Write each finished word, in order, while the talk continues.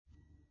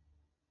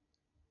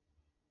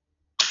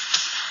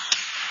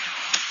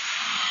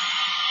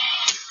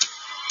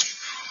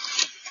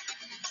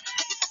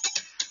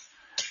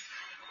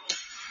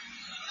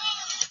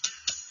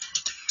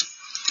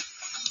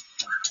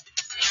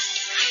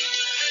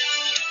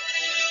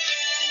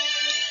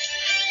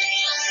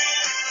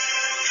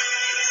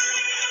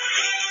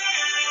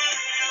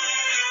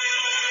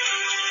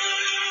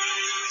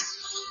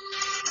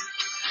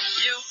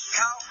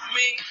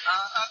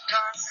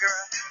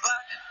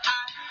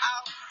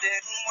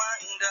often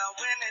wonder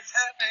when it's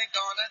heaven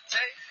gonna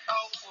take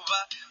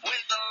over,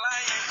 when the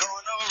lion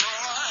gonna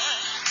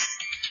roar.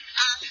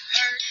 I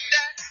heard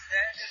that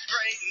is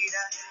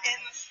greater in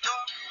the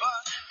store for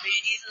me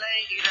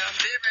later.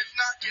 There is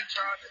nothing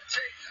trying to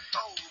take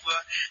over.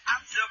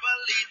 I'm still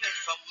believing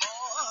for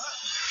more.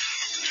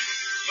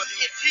 But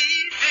if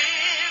he's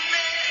in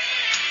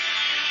it,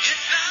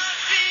 it's not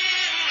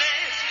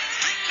finished.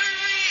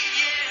 Victory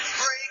is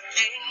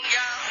breaking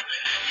out.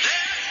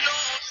 There's no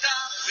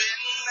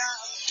stopping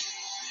now.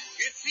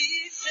 If he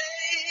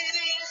said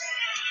it,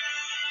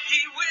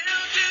 he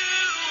will do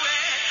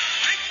it.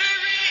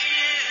 Victory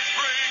is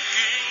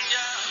breaking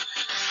out.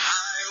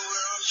 I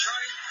will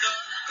strike the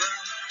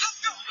ground. Let's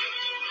go.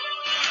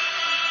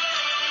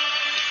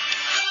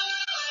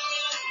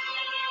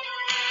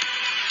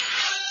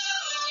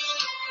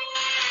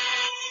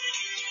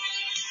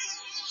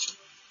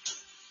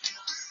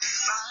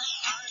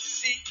 I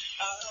see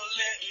a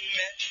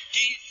limit.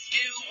 He's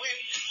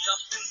doing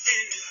something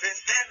different.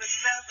 There is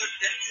never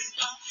that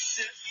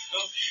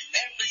impossible.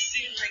 Every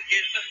ceiling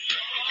is a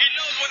floor. He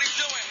knows what he's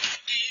doing.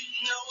 He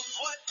knows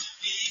what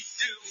he's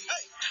doing.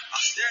 Hey,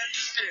 I'll stand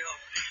still.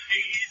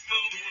 He's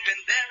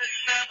moving. There is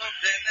never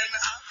been an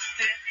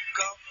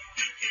obstacle.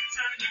 He can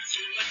turn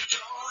into a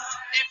door.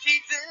 If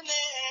he's in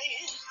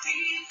it,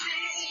 he's in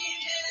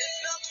it. It's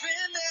not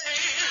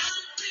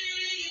finished.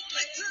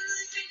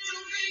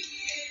 Victory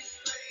is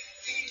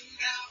breaking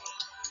out.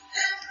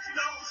 There's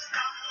no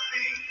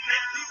stopping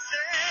now.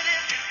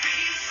 If he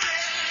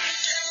said it,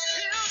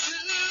 he'll do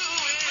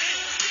it.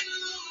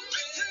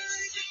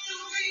 Victory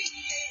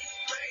is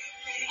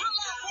breaking out. We're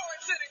live for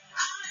it, City.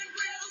 I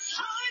will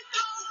strike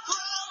the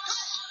ground.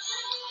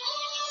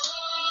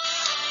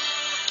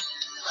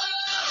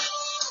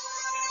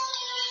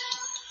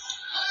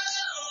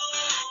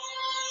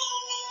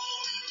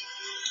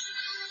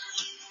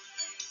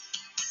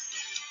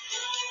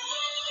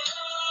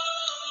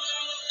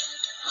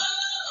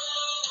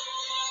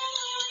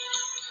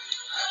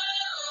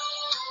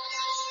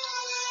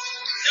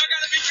 Y'all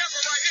gotta be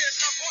careful right here at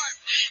some point.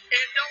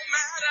 It don't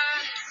matter.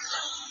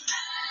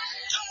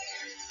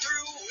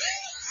 Through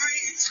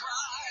every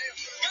trial,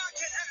 God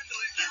can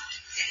handle it.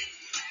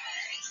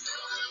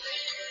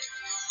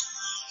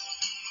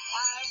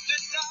 I've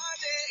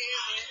decided.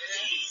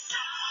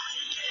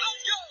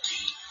 Let's go.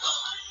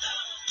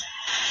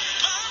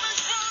 My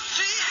response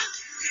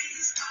is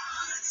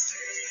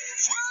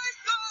strike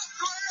the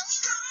ground.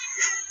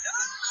 It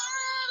don't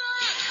matter.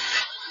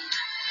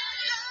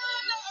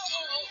 No.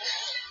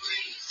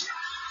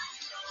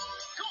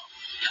 Come on.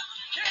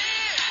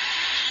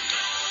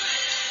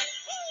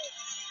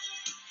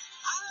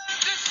 I've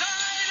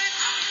decided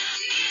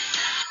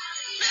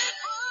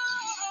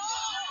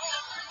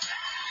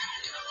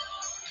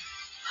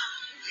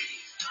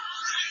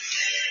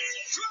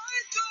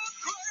strike the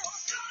ground.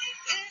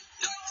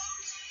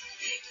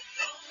 It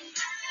don't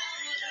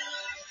matter.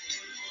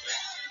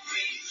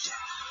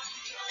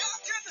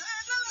 God can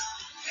handle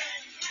it.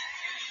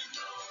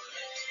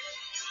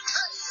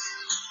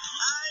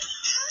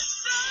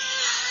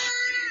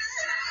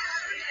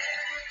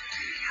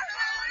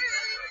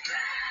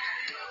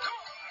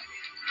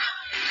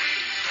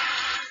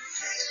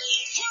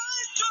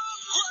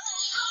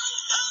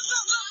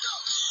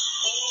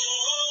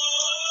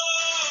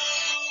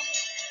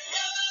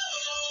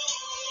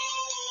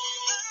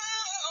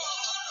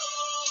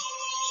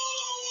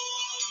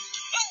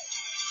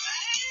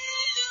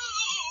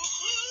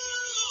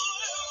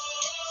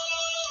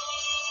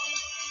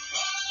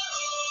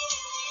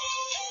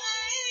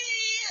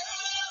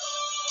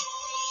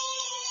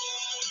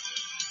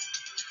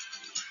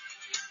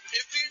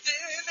 If he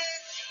did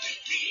it,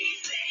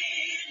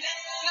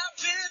 not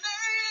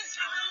finished.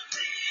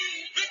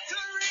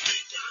 Victory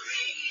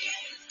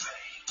is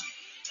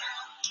breaking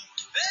out.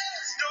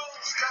 There's no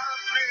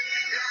stopping.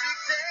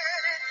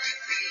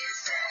 If he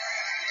said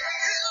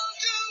it, he'll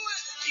do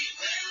it. He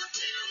will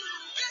do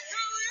it.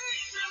 Victory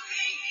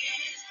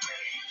is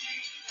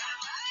breaking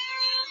out.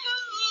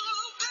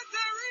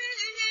 Victory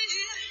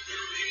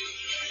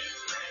is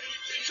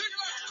breaking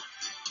out.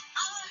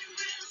 I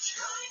will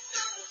strike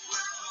the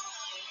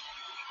ground.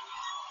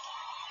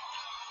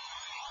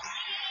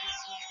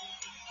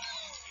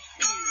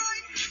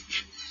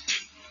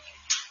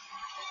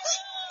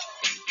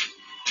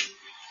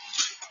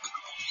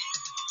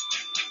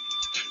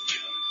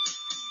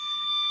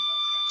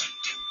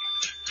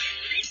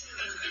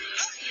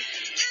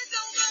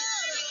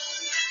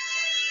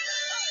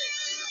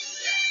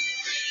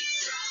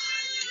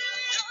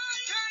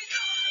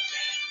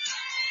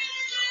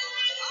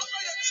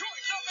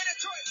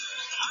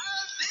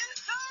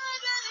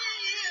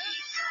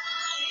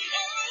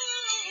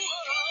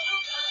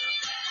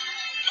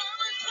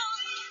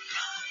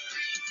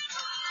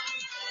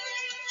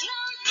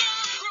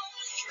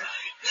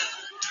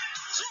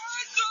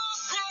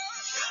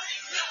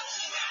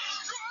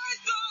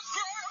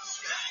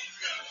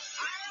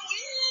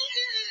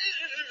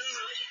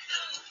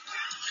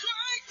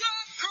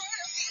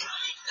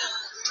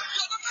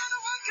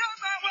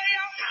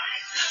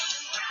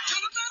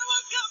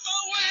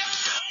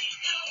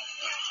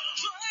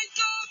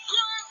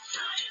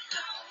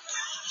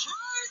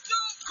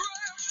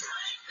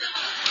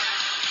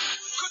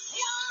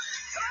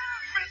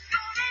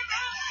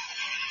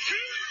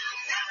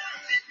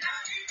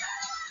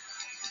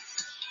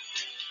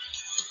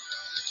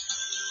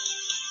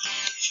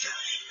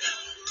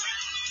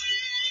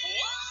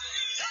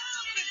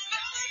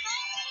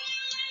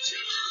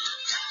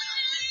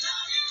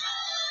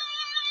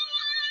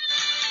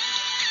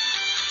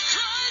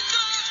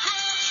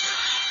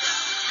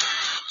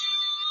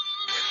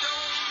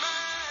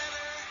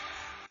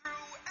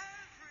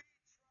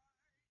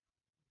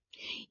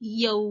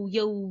 Yo,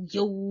 yo,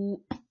 yo.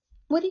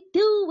 What it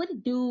do? What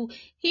it do?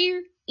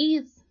 Here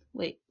is.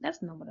 Wait,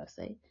 that's not what I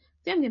say.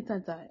 See, I'm getting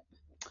tongue tied.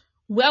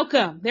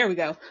 Welcome. There we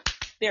go.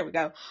 There we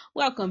go.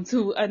 Welcome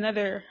to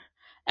another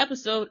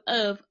episode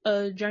of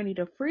A Journey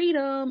to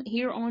Freedom.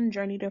 Here on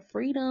Journey to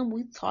Freedom,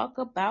 we talk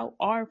about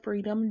our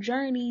freedom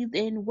journeys.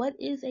 And what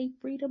is a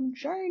freedom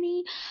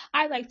journey?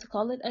 I like to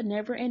call it a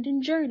never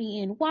ending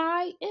journey. And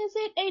why is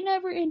it a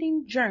never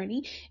ending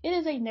journey? It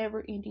is a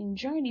never ending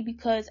journey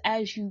because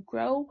as you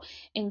grow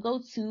and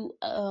go to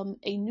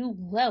a new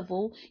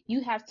level,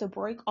 you have to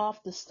break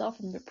off the stuff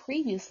from the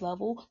previous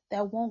level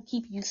that won't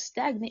keep you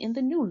stagnant in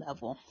the new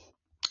level.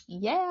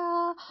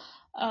 Yeah.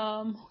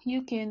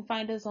 You can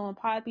find us on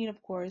Podbean,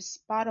 of course,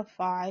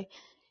 Spotify,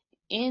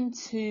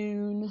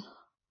 Intune,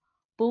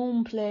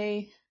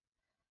 Boomplay,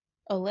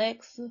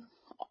 Alexa,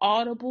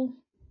 Audible,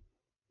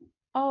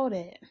 all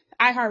that.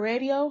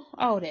 iHeartRadio,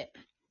 all that.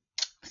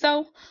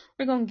 So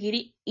we're gonna get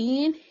it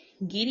in,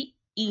 get it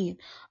in.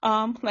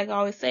 Like I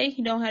always say,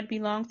 you don't have to be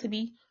long to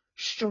be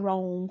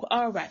strong.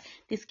 All right,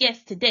 this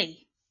guest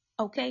today,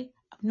 okay,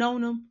 I've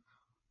known him.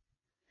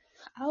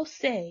 I'll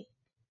say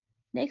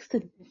next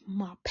to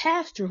my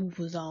pastor who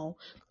was on.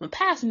 My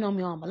pastor known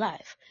me all my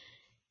life.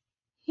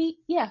 He's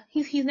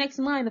next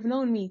in line. I've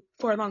known me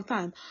for a long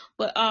time,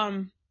 but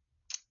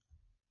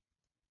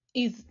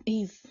he's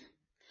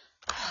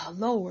oh,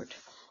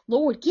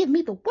 Lord, give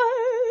me the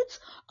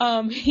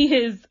words. He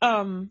is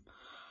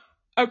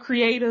a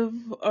creative,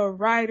 a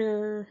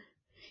writer.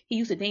 He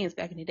used to dance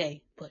back in the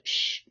day, but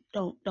shh,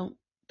 don't, don't,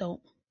 don't,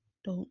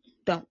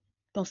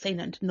 don't say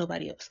nothing to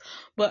nobody else.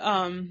 But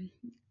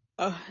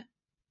uh,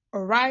 a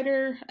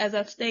writer, as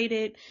I've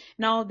stated,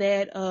 and all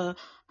that,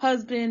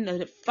 husband,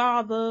 a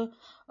father,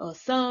 a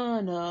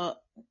son,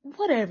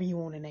 whatever you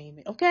want to name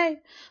it, okay?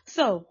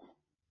 So,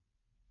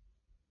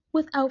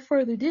 without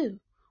further ado,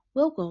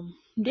 welcome,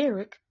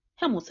 Derrick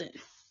Hamilton.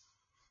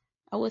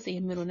 I would say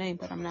your middle name,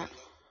 but I'm not.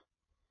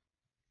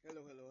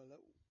 Hello, hello, hello.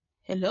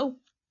 Hello?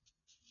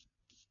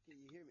 Can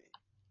you hear me?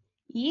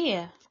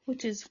 Yeah,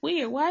 which is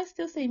weird. Why I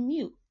still say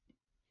mute?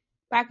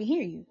 But I can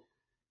hear you.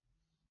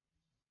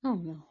 I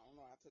don't know. I don't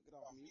know. I took it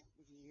off mute.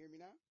 Can you hear me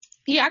now?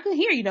 Yeah, I can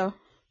hear you though.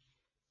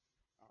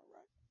 All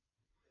right.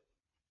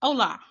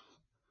 Hola.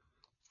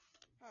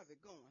 How's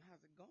it going?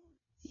 How's it going?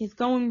 It's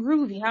going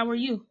groovy. How are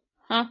you?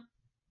 Huh?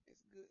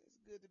 It's good.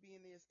 It's good to be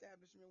in the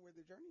establishment where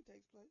the journey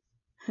takes place.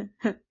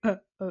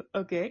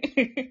 Okay.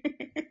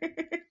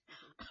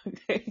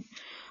 Okay.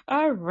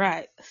 All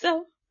right.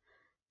 So,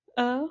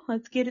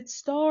 let's get it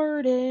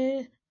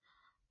started.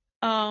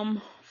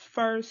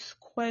 First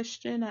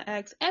question I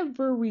ask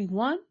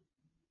everyone,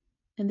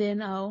 and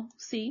then I'll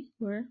see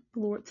where the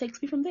Lord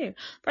takes me from there.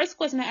 First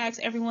question I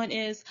ask everyone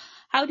is,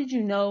 how did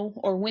you know,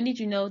 or when did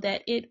you know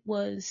that it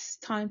was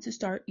time to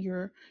start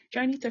your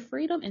journey to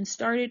freedom and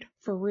started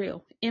for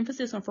real?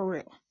 Emphasis on for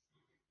real.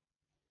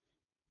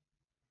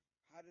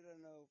 How did I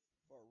know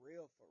for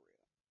real, for real?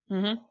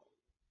 Mm-hmm.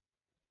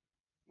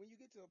 When you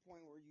get to a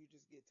point where you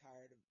just get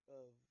tired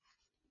of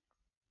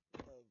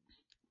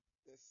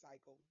the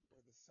cycle or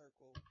the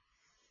circle,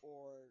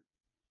 or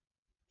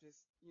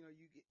just you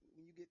get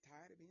when you get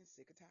tired of being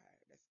sick of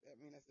tired.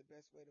 That's the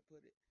best way to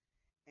put it.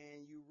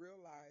 And you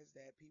realize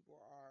that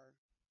people are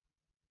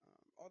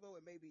although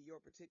it may be your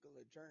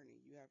particular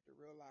journey, you have to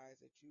realize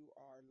that you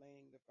are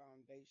laying the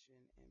foundation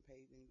and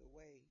paving the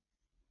way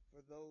for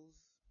those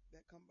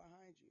that come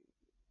behind you.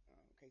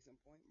 Case in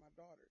point, my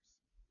daughters.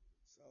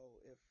 So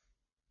if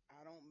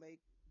I don't make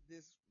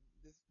this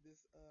this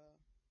this uh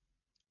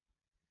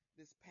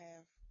this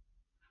path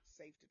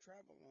safe to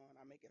travel on,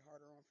 I make it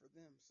harder on for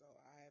them. So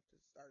I have to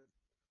start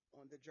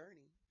on the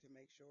journey to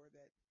make sure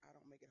that I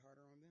don't make it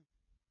harder on them.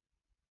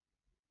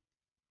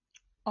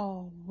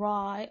 All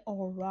right,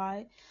 all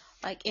right.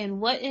 Like,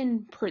 and what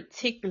in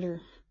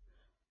particular,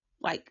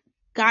 like,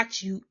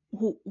 got you?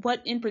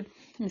 Let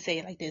me say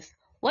it like this.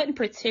 What in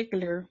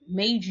particular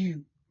made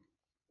you,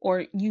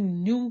 or you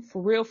knew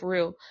for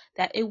real,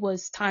 that it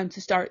was time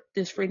to start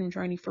this freedom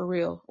journey for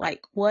real?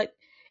 Like, what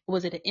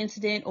was it? An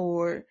incident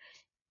or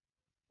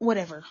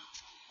whatever?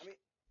 I mean,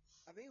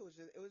 I think it was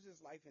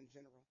just life in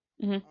general.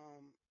 Mhm.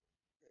 Um,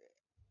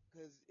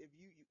 because if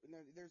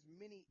there's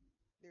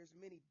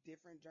many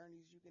different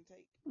journeys you can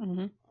take.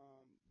 Mhm.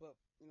 But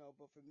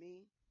for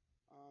me,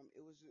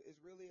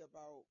 it's really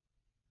about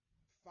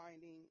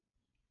finding,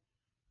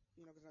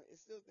 because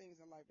it's still things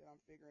in life that I'm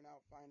figuring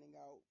out, finding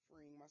out,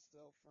 freeing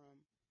myself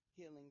from,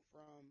 healing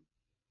from,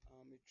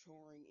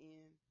 maturing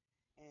in,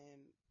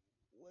 and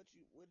what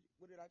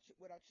did I ch-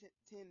 what I ch-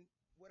 tend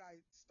what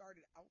I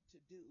started out to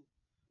do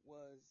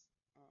was,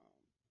 um,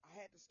 I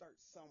had to start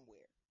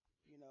somewhere,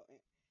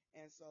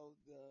 and so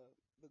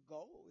the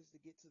goal is to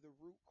get to the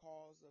root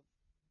cause of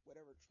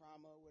whatever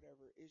trauma,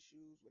 whatever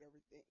issues,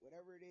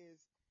 whatever it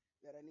is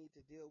that I need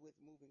to deal with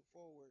moving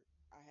forward.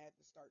 I had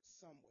to start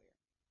somewhere.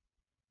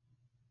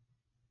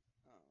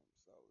 Um,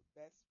 so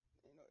that's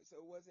so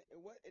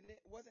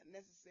it wasn't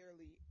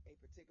necessarily a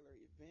particular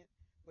event,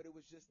 but it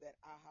was just that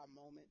aha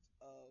moment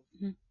of,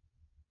 Mhm.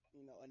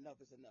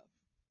 enough is enough,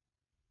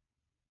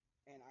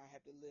 and I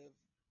have to live.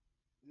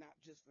 not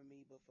just for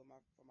me, but for my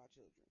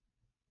children.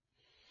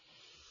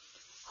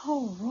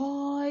 All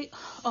right.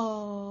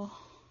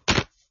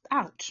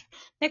 Ouch.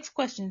 Next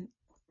question.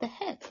 What the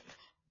heck?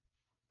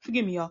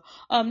 Forgive me, y'all.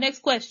 Next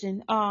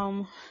question.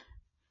 What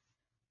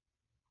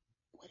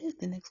is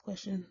the next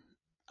question?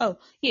 Oh,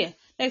 yeah.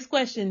 Next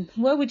question.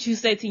 What would you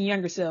say to your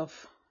younger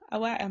self?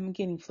 Oh, I'm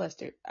getting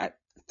flustered.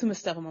 Too much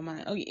stuff on my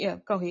mind. Oh, yeah.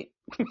 Go ahead.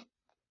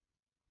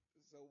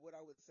 So what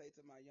I would say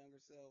to my younger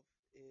self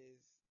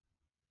is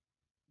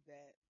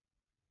that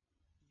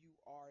you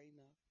are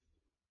enough,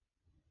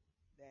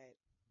 that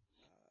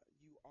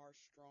you are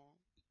strong,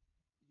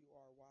 you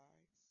are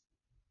wise,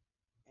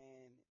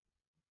 and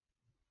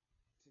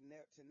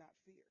to not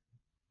fear.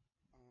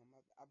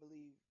 I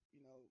believe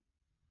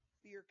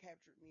fear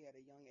captured me at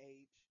a young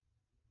age,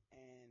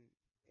 and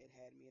it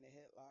had me in a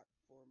headlock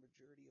for a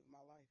majority of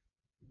my life.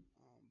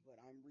 But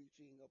I'm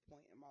reaching a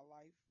point in my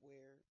life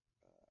where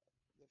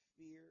the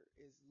fear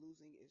is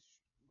losing its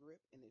grip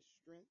and its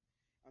strength.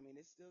 I mean,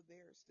 it's still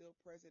there, it's still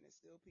present, it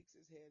still peeks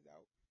its head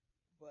out,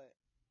 but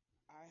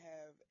I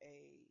have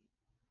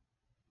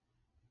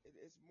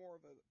it's more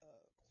of a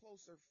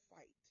closer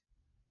fight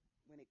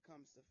when it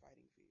comes to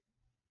fighting fear.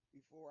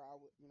 Before I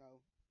would,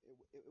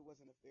 it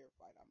wasn't a fair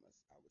fight.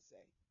 I would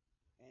say,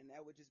 and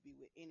that would just be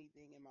with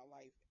anything in my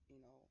life.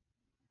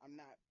 I'm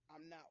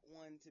not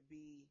one to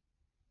be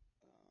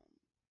um,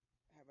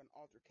 have an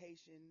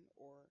altercation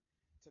or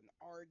to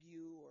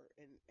argue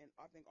and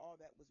I think all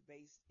that was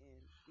based in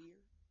fear.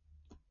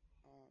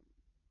 Um,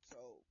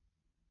 so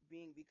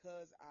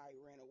because I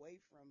ran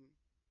away from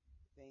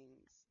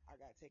things, I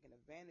got taken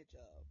advantage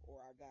of,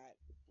 or I got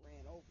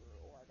ran over,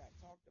 or I got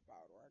talked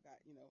about, or I got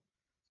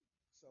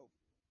so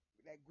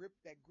that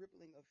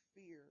gripping of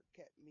fear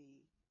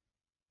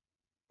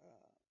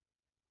uh,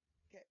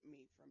 kept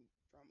me from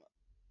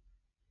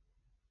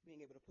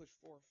being able to push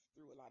forth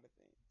through a lot of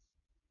things.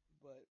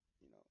 But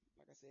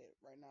like I said,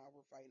 right now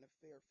we're fighting a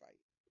fair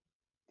fight,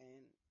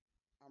 and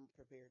I'm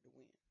prepared to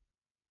win.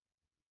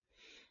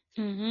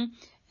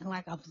 And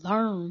like I've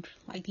learned,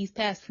 like these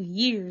past few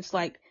years,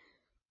 like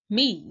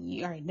me,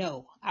 you already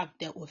know, I've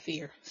dealt with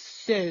fear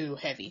so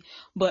heavy.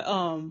 But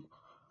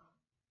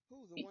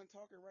Who's the one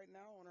talking right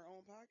now on her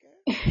own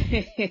podcast?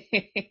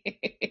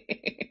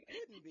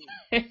 Couldn't be.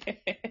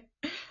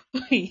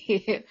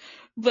 yeah.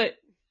 But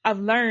I've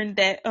learned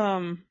that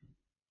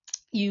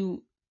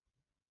you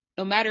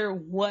no matter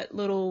what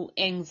little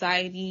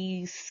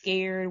anxiety,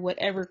 scared,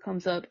 whatever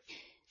comes up,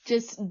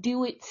 just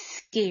do it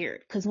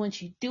scared. Because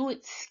once you do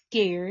it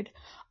scared,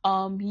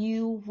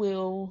 you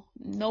will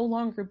no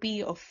longer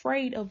be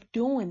afraid of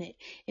doing it.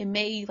 It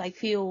may like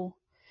feel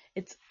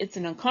it's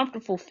an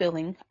uncomfortable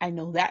feeling. I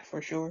know that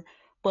for sure.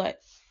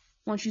 But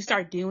once you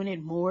start doing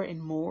it more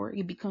and more,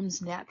 it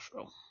becomes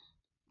natural.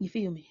 You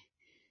feel me?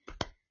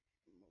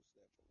 Most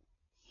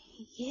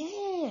definitely.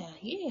 Yeah, The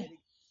only yeah. way to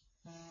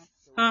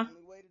so Huh?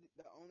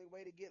 the only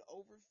way to get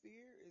over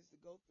fear is to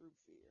go through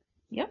fear.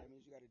 So Yep. that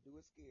means you got to do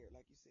it scared,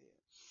 like you said.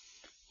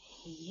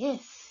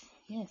 Yes.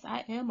 Yes,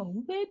 I am a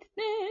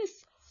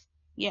witness.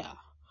 Yeah.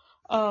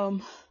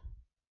 Um,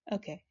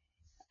 okay.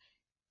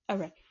 All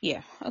right.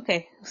 Yeah.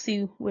 Okay.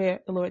 See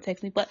where the Lord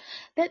takes me. But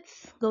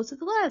let's go to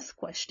the last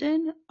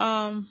question.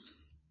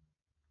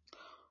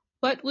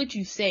 What would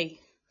you say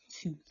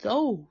to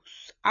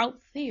those out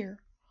there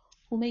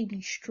who may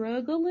be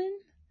struggling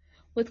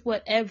with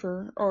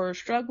whatever or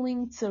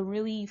struggling to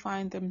really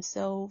find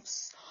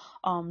themselves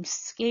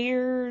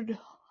scared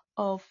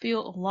or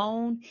feel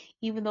alone,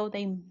 even though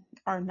they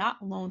are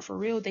not alone for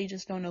real, they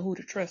just don't know who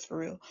to trust for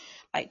real.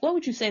 Like, what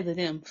would you say to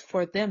them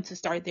for them to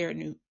start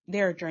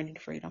their journey to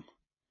freedom?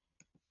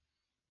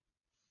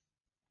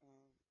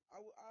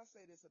 Um, I'll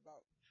say this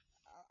about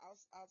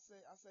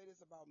I'll say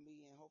this about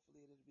me, and hopefully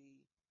it'll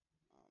be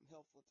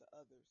helpful to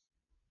others.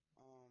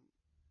 Um,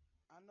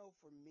 I know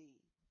for me,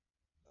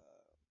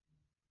 uh,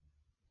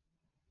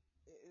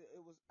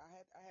 it was I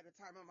had a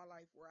time in my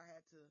life where I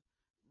had to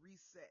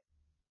reset.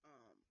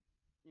 Um,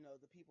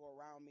 the people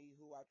around me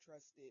who I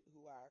trusted,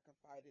 who I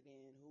confided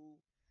in, who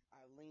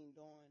I leaned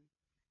on,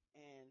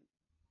 and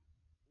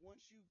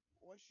once you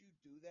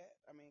do that,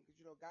 I mean, because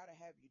God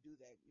will have you do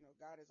that.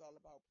 God is all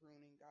about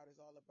pruning. God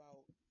is all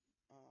about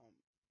um,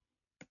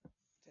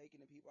 taking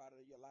the people out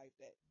of your life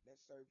that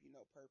serve you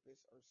no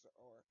purpose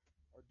or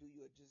do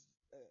you a just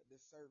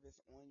disservice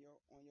on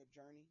your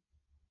journey.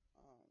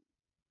 Um,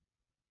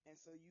 and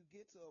so you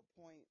get to a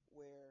point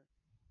where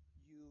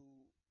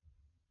you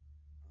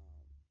um,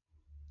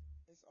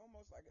 it's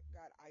almost like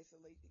God.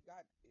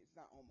 It's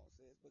not almost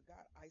is, but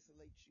God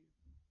isolates you,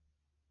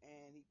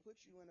 and He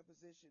puts you in a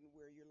position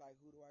where you're like,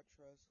 who do I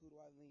trust? Who do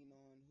I lean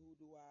on? Who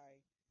do I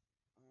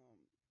um,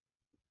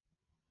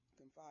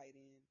 confide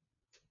in?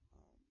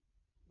 Um,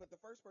 but the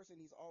first person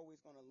He's always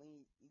going to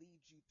lead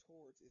you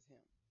towards is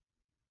Him.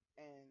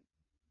 And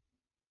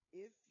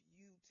if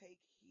you take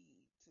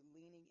heed to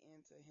leaning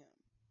into Him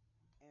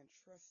and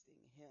trusting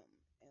Him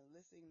and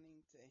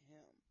listening to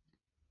Him,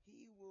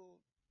 He will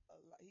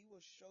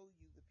show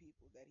you the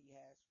people that He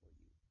has for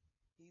you.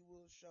 He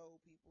will show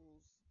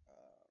people's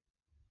um,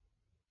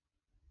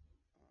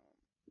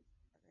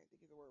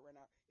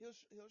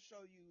 he'll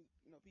show you,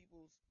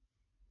 people's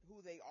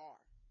who they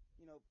are.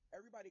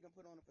 Everybody can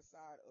put on a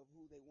facade of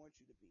who they want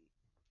you to be,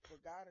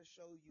 but God will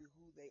show you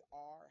who they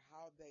are,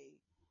 how they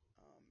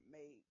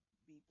may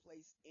be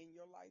placed in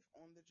your life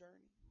on the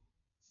journey.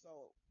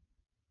 So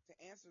to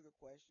answer the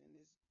question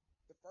is,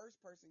 the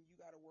first person you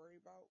got to worry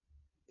about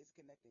is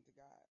connecting to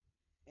God.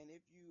 And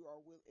if you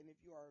are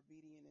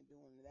obedient in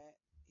doing that,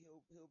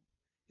 he'll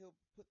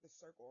put the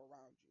circle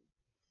around you.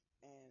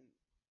 And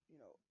you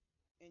know,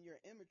 in your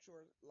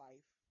immature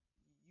life,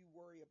 you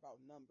worry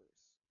about numbers,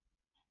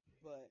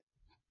 but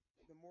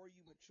the more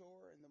you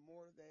mature and the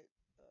more that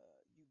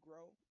you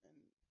grow and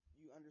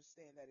you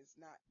understand that it's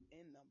not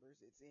in numbers,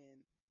 it's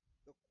in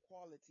the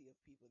quality of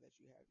people that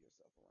you have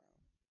yourself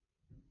around,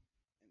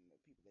 and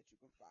the people that you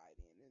confide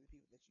in, and the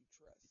people that you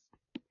trust.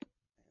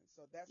 And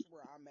so that's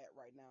where I'm at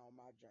right now on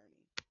my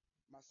journey.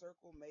 My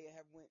circle may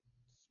have went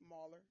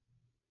smaller,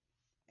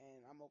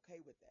 and I'm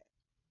okay with that.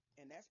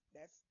 And that's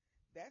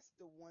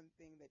the one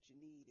thing that you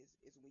need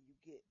is when you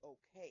get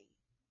okay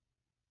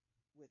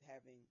with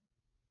having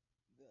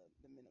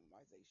the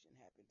minimization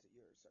happen to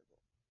your circle.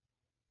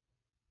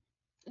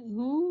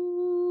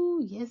 Ooh,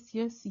 yes,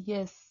 yes,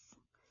 yes.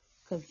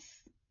 Cause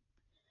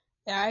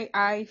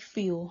I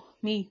feel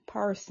me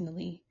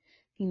personally,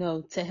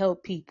 to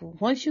help people.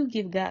 Once you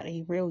give God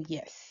a real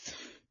yes,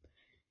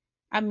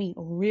 I mean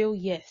a real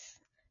yes,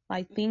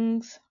 like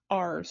things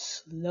are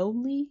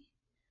slowly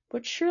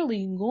but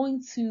surely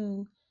going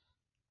to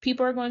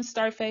people are going to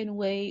start fading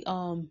away.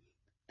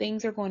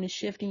 Things are going to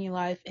shift in your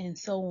life, and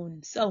so on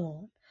and so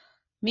on.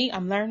 Me,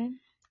 I'm learning,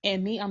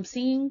 and me, I'm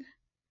seeing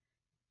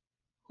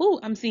who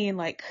I'm seeing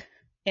like,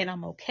 and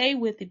I'm okay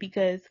with it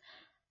because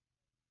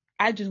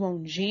I just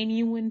want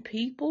genuine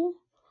people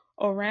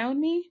around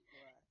me.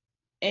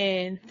 Right.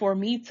 And for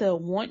me to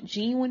want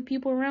genuine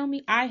people around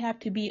me, I have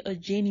to be a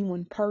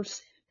genuine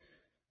person.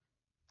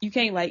 You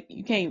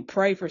can't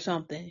pray for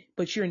something,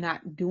 but you're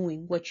not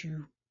doing what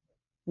you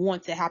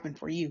want to happen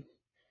for you.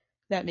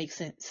 That makes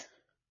sense.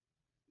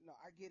 No,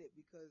 I get it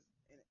because,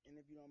 and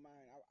if you don't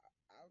mind, I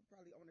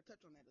want to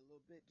touch on that a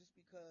little bit, just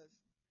because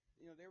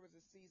there was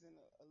a season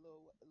a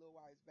little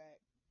while back,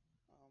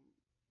 um,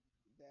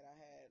 that I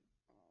had,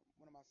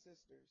 one of my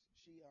sisters.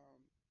 She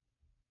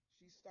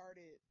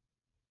started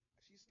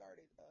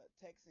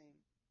texting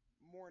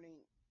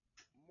morning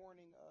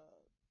morning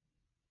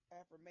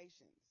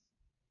affirmations,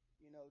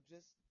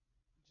 just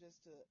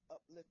to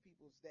uplift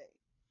people's day.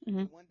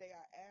 Hmm. And one day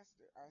I asked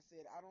her, I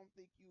said, I don't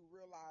think you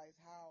realize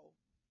how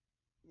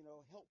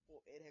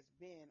helpful it has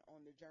been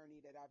on the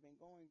journey that I've been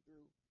going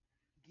through,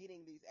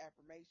 getting these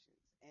affirmations.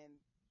 And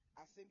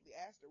I simply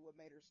asked her what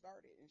made her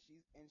start it,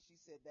 and she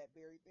said that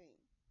very thing.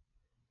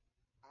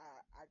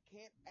 I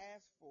can't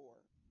ask for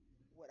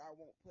what I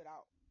won't put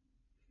out.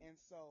 And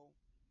so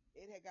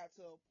it had got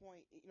to a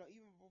point,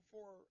 even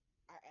before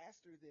I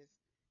asked her this,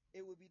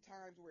 it would be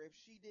times where if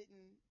she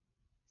didn't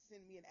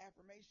send me an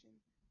affirmation,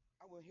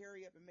 I would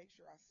hurry up and make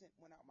sure I sent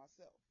one out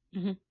myself.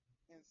 Hmm.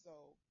 And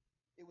so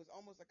it was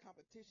almost a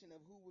competition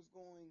of who was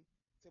going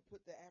to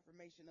put the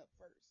affirmation up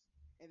first.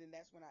 And then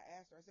that's when I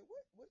asked her, I said,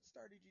 what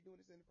started you doing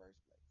this in the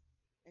first place?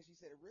 And she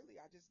said, really,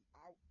 I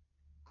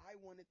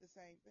wanted the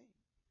same thing.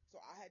 So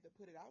I had to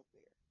put it out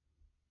there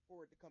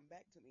for it to come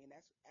back to me. And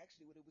that's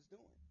actually what it was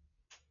doing.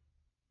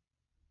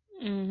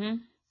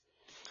 Hmm.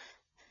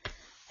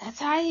 That's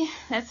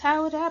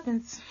how it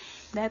happens.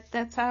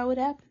 That's how it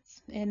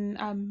happens. And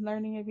I'm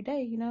learning every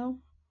day,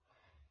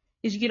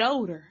 as you get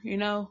older,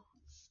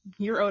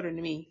 you're older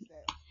than me. It's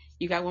that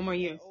You got one more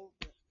it's that year. old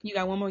thing. You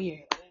got one more It's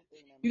year. that old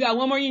thing that You my got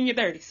one mom more year in said.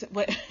 your 30s.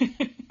 But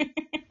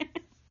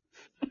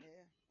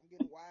Yeah, I'm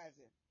getting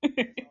wiser.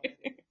 That's all that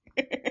is.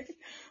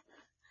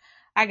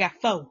 I got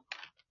four.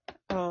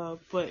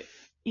 But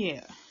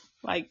yeah,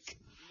 like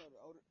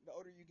The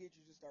older you get,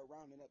 you just start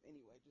rounding up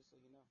anyway. Just so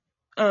you know,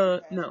 you're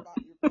past no.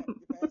 five.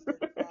 You're past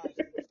 35,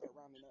 so you just start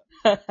rounding up.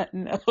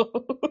 No.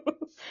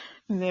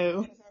 No,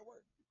 No. that's how it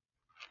works.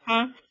 That's how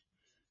Huh? it works.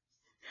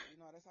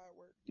 That's how it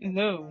works. You got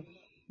to start No. rounding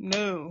up.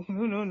 No.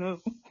 No. No. No.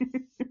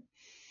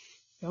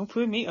 Don't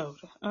put me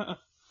older.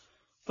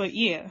 But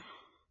yeah.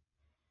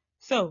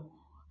 So,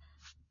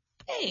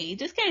 hey, it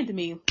just came to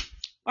me.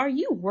 Are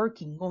you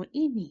working on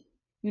any?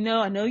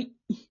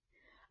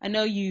 I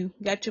know you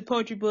got your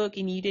poetry book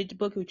and you did the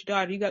book with your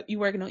daughter. You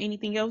working on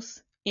anything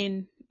else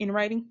in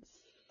writing?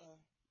 Uh,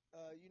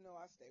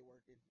 I stay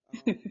working.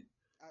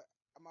 I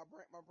my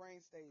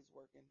brain stays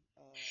working.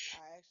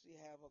 I actually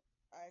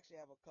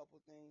have a couple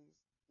things.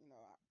 You know,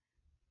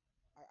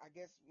 I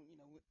guess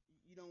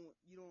you don't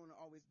want to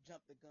always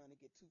jump the gun and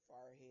get too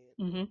far ahead,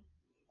 but Mhm.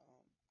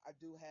 I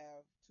do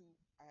have two.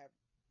 I have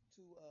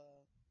two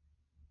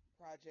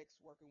projects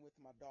working with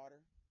my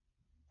daughter.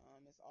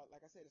 It's all,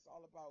 like I said, it's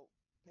all about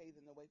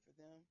paving the way for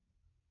them.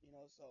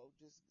 So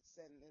just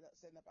setting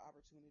up an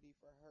opportunity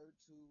for her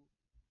to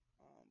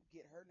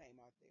get her name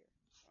out there.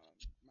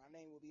 My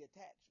name will be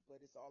attached, but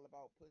it's all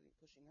about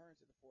pushing her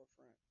into the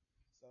forefront.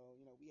 So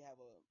we have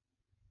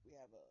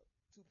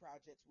two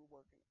projects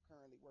we're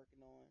currently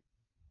working on.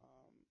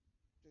 Um,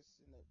 just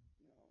in the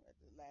at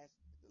the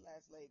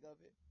last leg of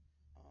it.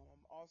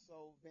 I'm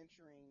also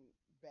venturing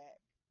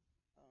back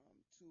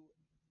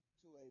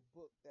to a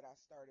book that I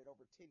started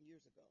over 10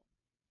 years ago,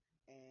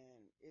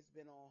 and it's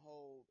been on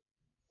hold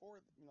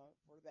for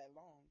that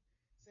long,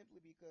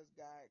 simply because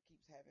God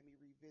keeps having me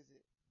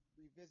revisit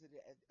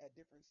it at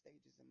different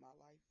stages in my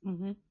life.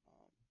 Mhm.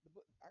 The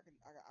book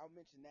I'll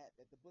mention that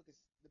the book is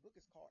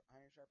called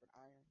Iron Sharpened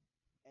Iron,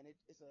 and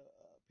it's a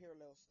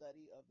parallel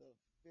study of the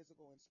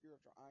physical and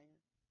spiritual iron,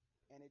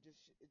 and it just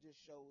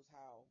shows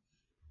how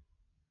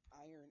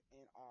iron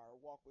and our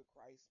walk with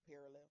Christ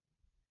parallel.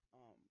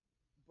 Um,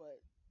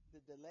 but the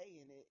delay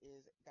in it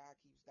is God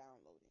keeps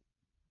downloading.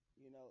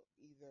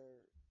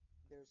 Either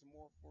there's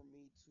more for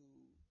me to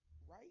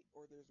write,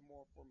 or there's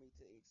more for me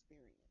to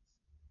experience.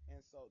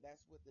 And so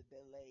that's what the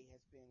delay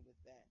has been with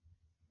that.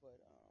 But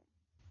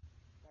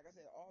like I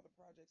said, all the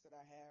projects that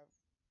I have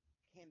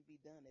can be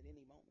done at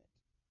any moment.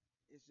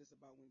 It's just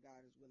about when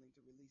God is willing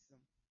to release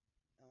them.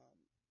 Um,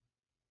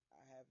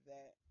 I have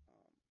that.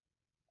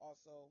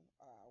 Also,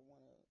 I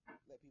want to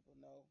let people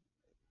know,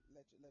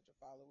 let your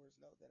followers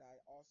know that I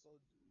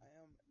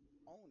am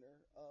owner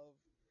of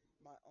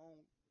my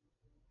own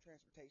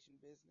transportation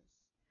business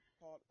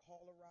called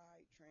Call a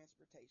Ride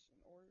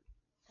Transportation, or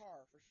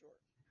CAR for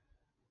short.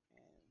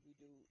 And we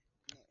do,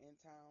 in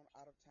town,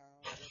 out of town,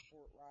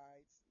 airport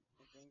rides,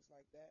 and things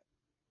like that.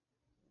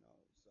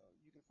 So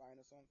you can find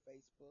us on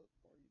Facebook,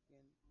 or you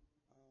can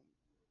um,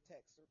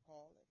 text or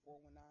call at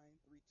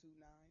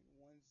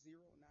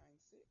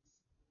 419-329-1096.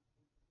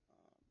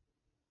 Um,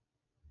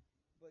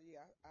 but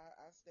yeah,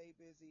 I stay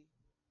busy.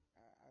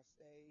 I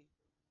stay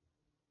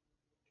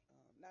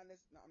not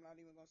necessarily. I'm not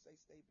even gonna say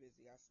stay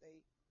busy. I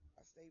stay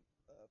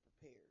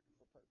prepared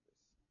for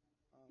purpose.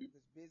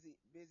 Because busy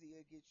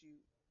will get you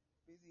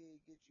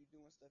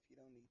doing stuff you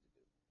don't need to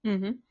do.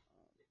 Mhm.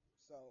 Um,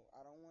 so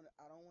I don't want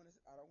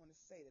to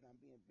say that I'm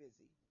being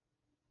busy.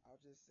 I'll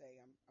just say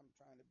I'm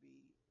trying to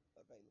be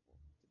available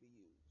to be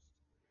used.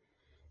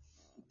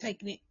 Um,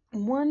 Taking it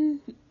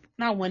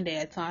not one day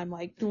at a time,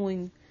 like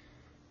doing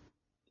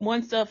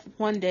one stuff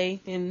one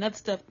day and another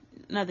stuff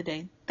another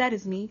day. That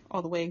is me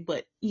all the way.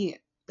 But yeah,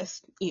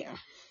 yeah.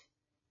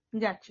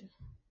 Got you.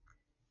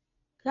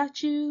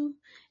 Got you.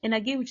 And I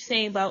get what you're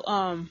saying about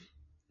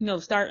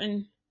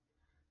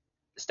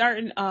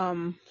starting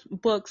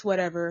books,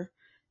 whatever,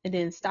 and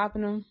then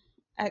stopping them.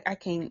 I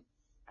can't.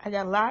 I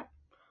got a lot,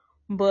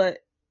 but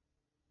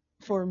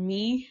for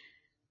me,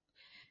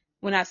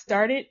 when I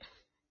started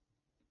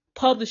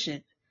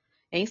publishing,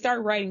 I ain't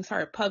started writing,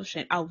 started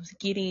publishing, I was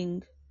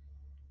getting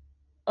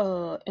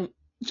uh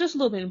just a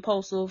little bit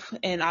impulsive,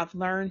 and I've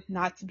learned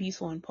not to be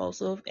so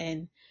impulsive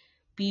and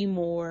be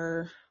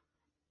more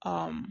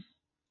um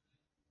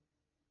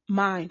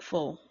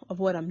mindful of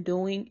what I'm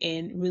doing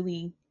and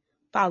really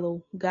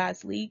follow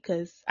God's lead,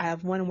 because I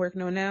have one I'm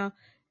working on now,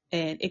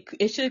 and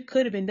it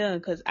could have been done,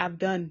 because I've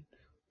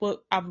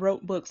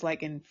wrote books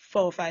like in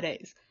 4 or 5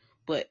 days,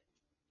 but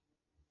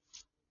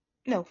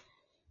no,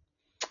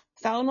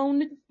 it's all on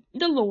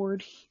the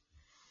Lord.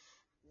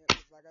 yeah,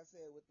 because like I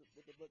said,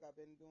 with the book I've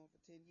been doing for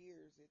 10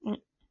 years,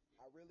 Mm.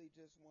 I really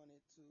just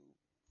wanted to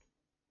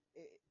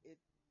it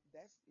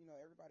that's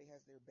everybody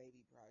has their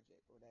baby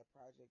project, or that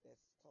project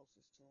that's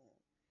closest to them,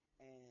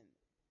 and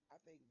I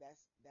think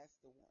that's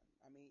the one.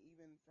 I mean,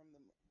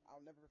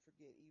 I'll never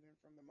forget, even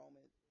from the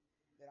moment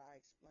that I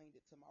explained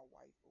it to my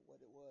wife for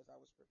what it was I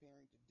was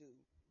preparing to do.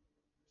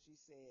 She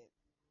said,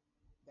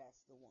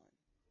 that's the one.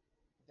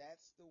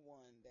 That's the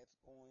one that's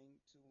going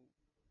to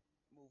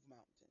move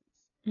mountains.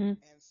 Mm.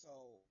 And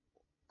so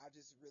I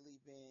just really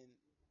been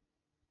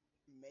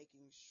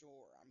making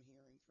sure I'm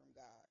hearing from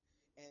God.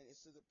 And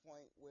it's to the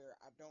point where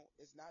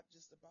it's not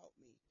just about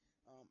me.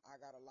 I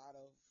got a lot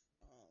of,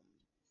 um,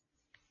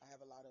 I have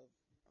a lot of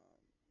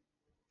um,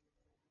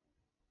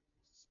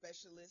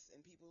 specialists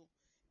and people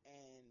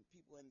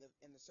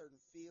in the certain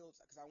fields,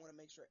 because I want to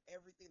make sure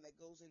everything that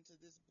goes into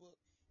this book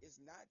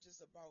is not just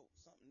about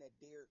something that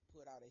Derrick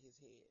put out of his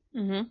head,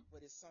 Mhm.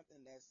 but it's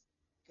something that's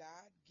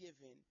God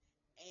given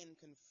and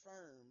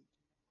confirmed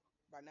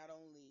by not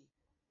only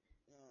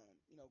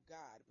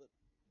God, but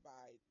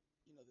by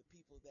the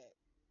people that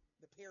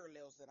the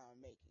parallels that I'm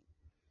making,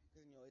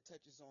 because it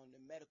touches on the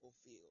medical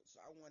field. So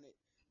I wanted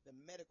the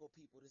medical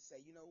people to say,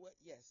 you know what?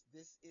 Yes,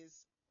 this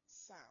is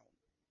sound.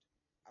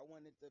 I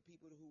wanted the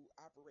people who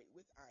operate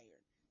with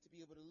iron to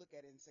be able to look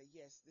at it and say,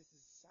 yes, this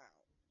is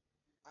sound.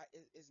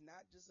 It's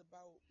not just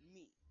about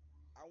me.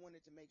 I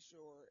wanted to make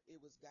sure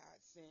it was God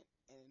sent,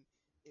 and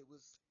it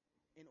was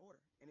in order,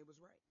 and it was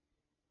right.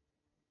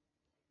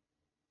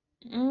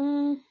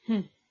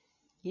 Mhm.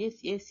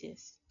 Yes, yes,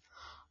 yes.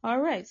 All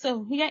right.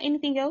 So, you got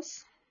anything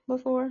else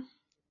before? Well,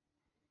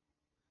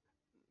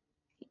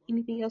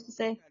 Anything else I to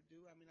don't think say? I do.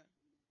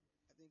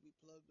 I think we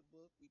plugged the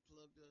book, we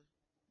plugged the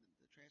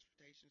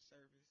transportation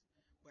service,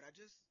 but I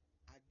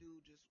do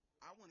just,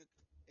 I want to,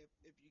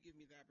 if you give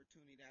me the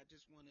opportunity, I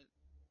just want to,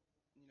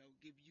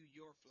 give you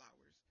your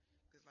flowers,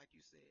 because like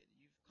you said,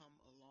 you've come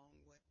a long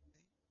way.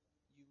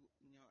 You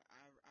know,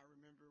 I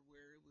remember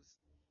where it was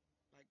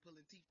like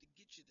pulling teeth to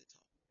get you to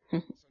talk.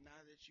 So now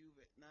that you've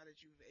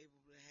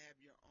able to have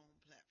your own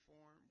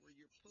platform where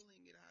you're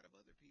pulling it out of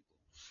other people,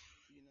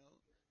 you know,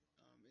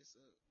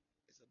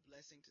 it's a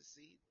blessing to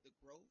see the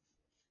growth.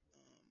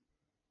 Um,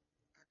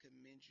 I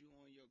commend you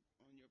on the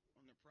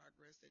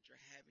progress that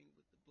you're having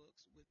with the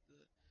books,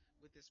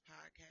 with this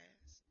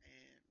podcast,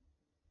 and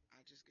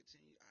I just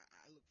continue.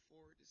 I look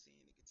forward to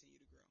seeing it continue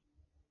to grow.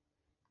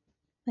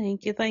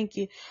 Thank you, thank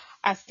you.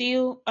 I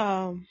still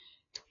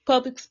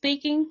public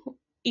speaking,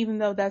 even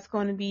though that's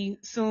going to be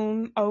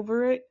soon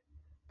over it.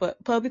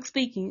 But public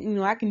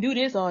speaking, I can do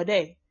this all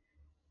day.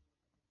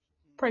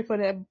 Pray for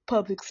that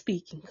public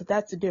speaking, because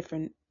that's a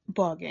different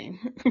ball game.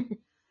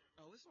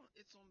 Oh,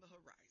 it's on the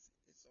horizon.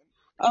 It's on,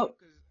 Oh,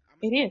 because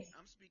it is.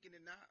 I'm speaking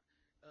it now.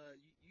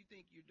 You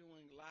think you're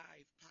doing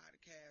live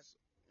podcasts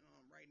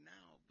right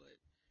now, but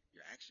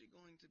you're actually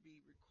going to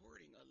be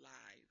recording a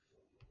live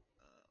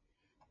uh,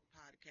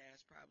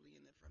 podcast probably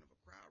in the front of a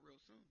crowd real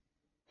soon.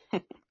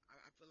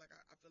 I feel like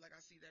I feel like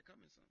I see that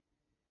coming soon.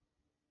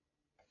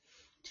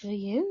 To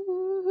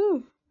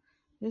you.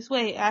 Just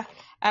wait.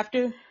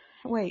 After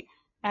wait.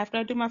 After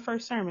I do my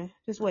first sermon,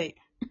 just wait.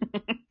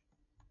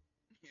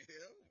 Yeah,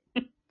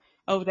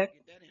 Oh, you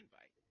get that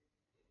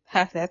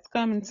invite. that's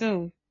coming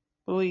soon.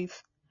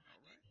 Believe.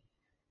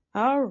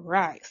 All right. All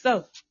right.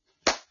 So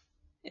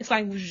it's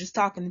like we were just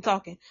talking and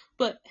talking,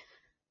 but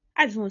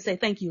I just want to say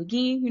thank you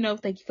again.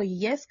 Thank you for your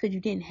yes, because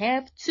you didn't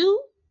have to.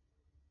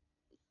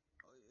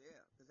 Oh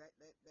yeah, because that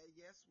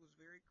yes was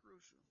very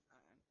crucial.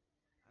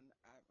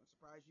 I'm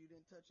surprised you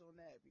didn't touch on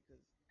that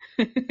because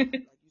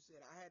like you said,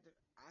 I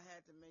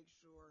had to make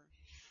sure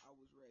I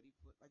was ready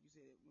for, like you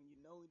said, when you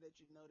know that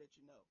you know that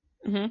you know.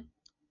 Mhm.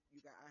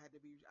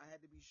 I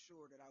had to be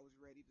sure that I was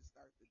ready to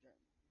start the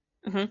journey.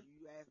 Because Mhm.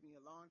 you asked me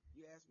a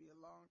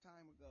long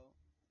time ago,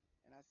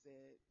 and I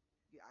said,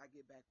 yeah, I'll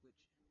get back with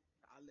you.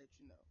 I'll let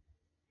you know.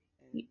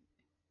 And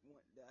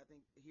I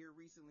think here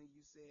recently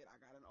you said I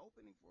got an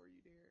opening for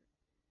you there,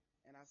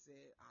 and I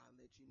said I'll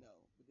let you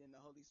know. But then the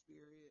Holy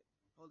Spirit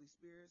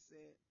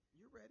said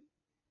you're ready,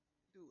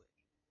 do it.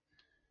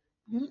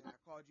 And then I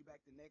called you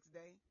back the next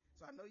day.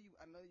 So I know you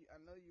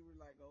were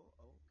like, oh,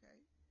 okay,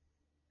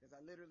 because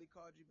I literally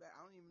called you back.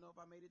 I don't even know if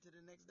I made it to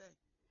the next day,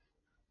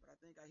 but I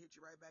think I hit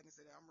you right back and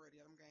said, I'm ready,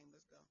 I'm game,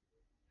 let's go.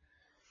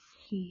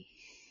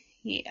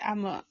 So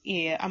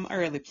I'm an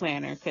early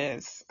planner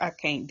because I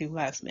can't do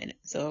last minute.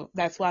 So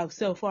that's why I'm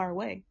so far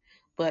away.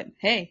 But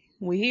hey,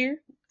 we're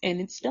here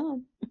and it's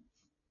done.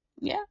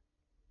 Yeah,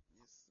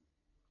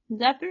 yes,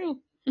 got through.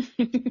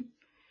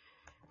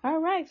 All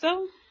right, so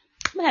I'm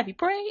gonna have you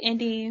pray, and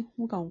then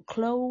we're gonna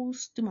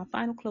do my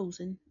final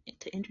closing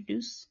to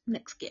introduce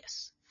next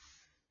guest.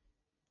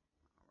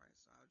 all right.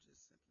 So I'll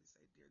just simply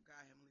say, dear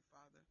God, Heavenly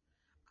Father,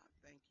 I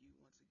thank you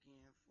once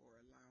again for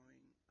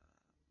allowing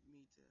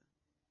me to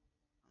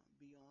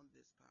be on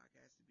this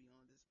podcast, to be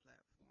on this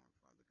platform,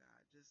 Father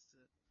God, just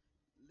to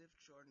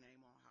lift your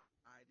name on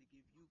high, to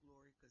give you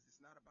glory, because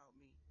it's not about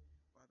me.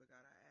 Father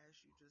God, I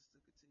ask you just to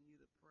continue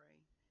to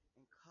pray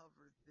and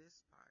cover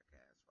this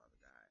podcast, Father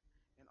God,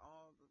 and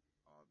all the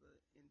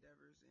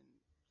endeavors and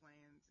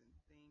plans and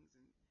things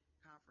and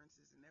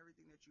conferences and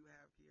everything that you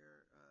have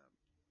here,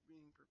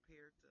 being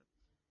prepared to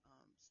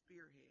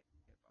spearhead,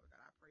 Father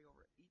God. I pray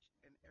over each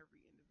and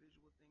every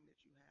individual thing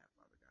that you have,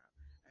 Father God.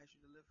 I ask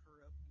you to lift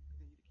her up,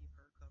 continue to keep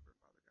her covered,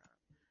 Father God.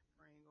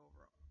 Praying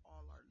over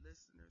all our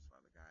listeners,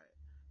 Father God,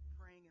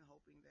 praying and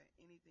hoping that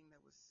anything that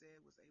was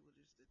said was able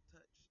just to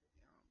touch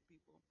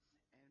people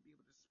and be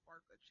able to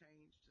spark a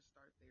change to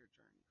start their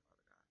journey, Father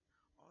God.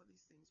 All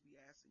these things we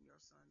ask in your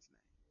Son's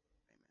name.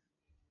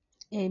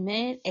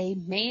 Amen. Amen,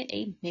 amen,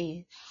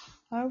 amen.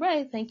 All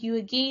right, thank you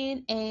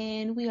again,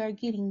 and we are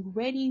getting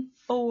ready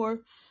for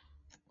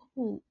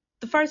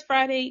the first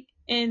Friday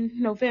in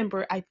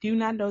November. I do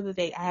not know the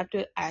date.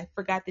 I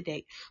forgot the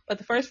date, but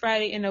the first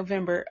Friday in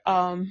November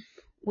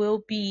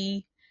will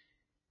be.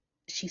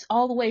 She's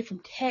all the way from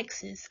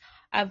Texas.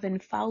 I've been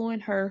following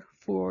her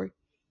for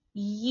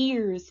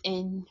years,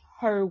 and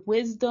her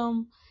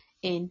wisdom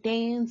and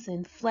dance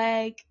and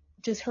flag,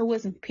 just her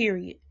wisdom,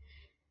 period.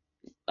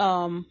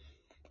 Um,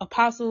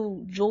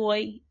 Apostle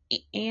Joy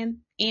and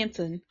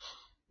Anton.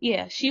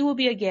 Yeah, she will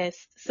be a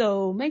guest.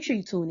 So make sure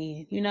you tune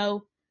in.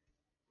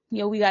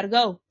 We gotta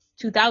go.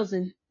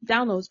 2,000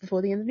 downloads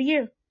before the end of the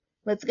year.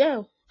 Let's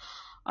go.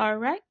 All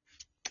right.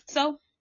 So